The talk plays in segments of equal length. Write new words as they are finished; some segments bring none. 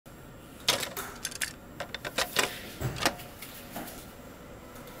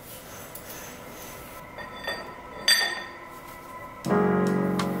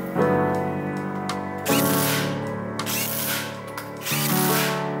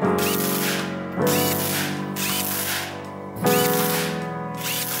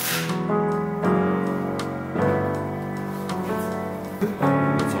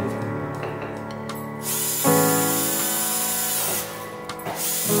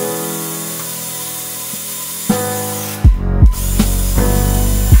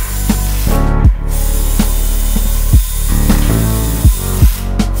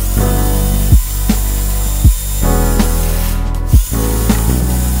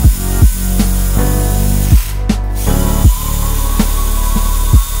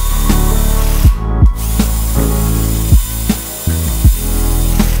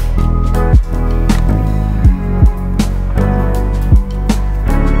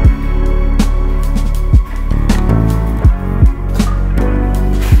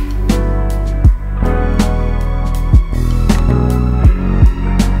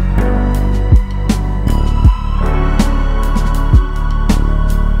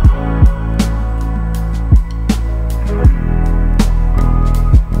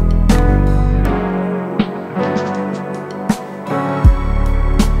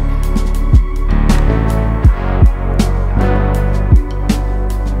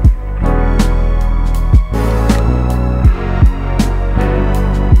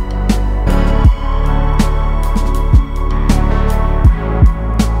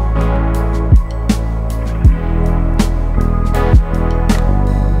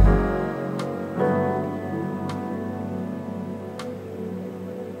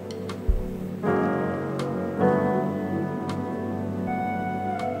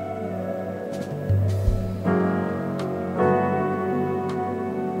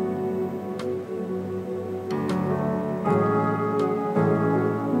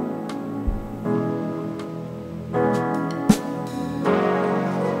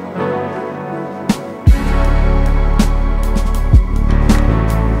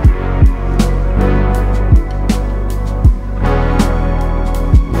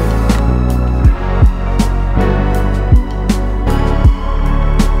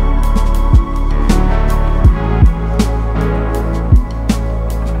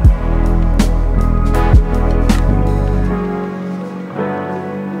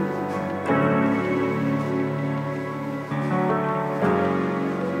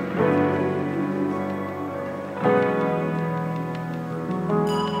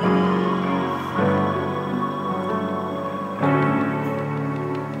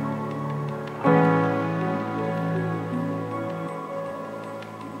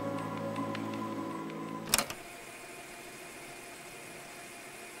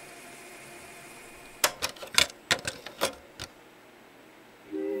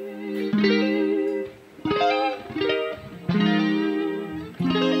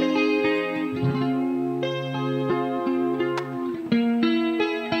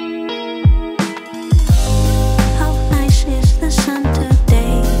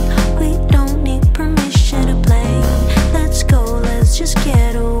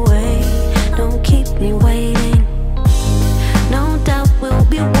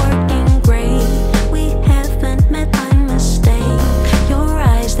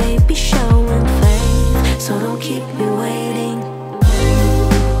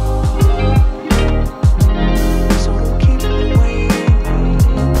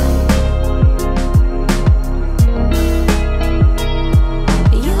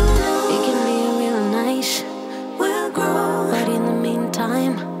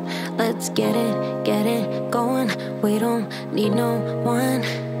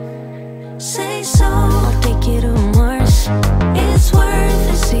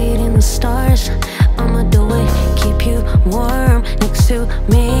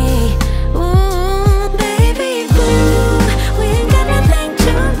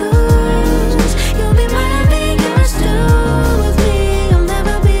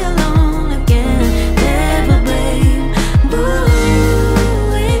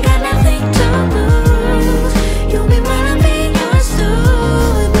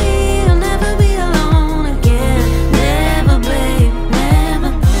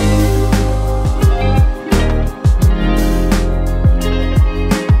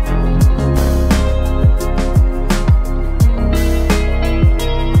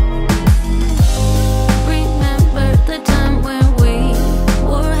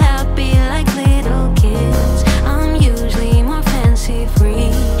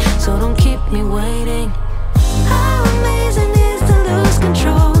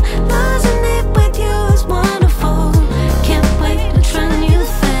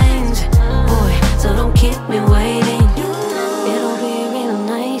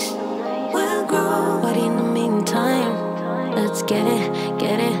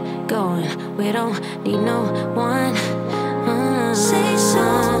get it going. We don't need no one. Say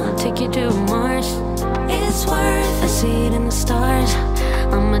so. Take you to Mars. It's worth. I see it in the stars.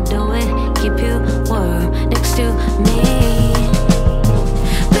 I'ma do it. Keep you warm next to me.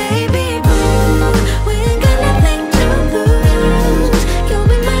 Baby boo, we ain't got nothing to lose. You'll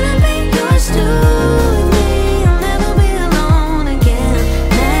be mine, I'll be yours too. With me, I'll never be alone again.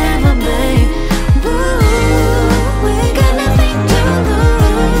 Never, babe. Boo, we ain't got nothing to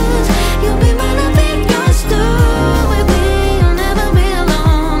lose. You'll be mine, I'll be yours too. With me, I'll never be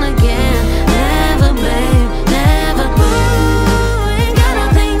alone again. Never, babe, never. Boo, we ain't got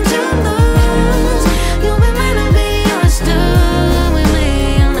nothing to lose. You'll be mine, I'll be yours too. With me,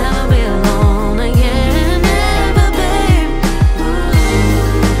 I'll never be alone again. Never, babe. Boo,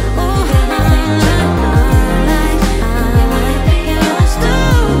 oh, got nothing to lose. I'll be yours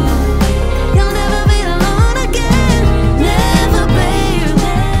too. You'll never be alone again. Never, babe,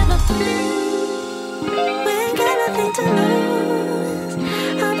 never. We ain't got nothing to lose.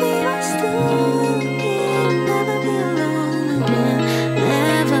 I'll be yours too. You'll never be alone again.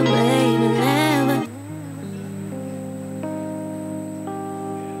 Never, baby, never.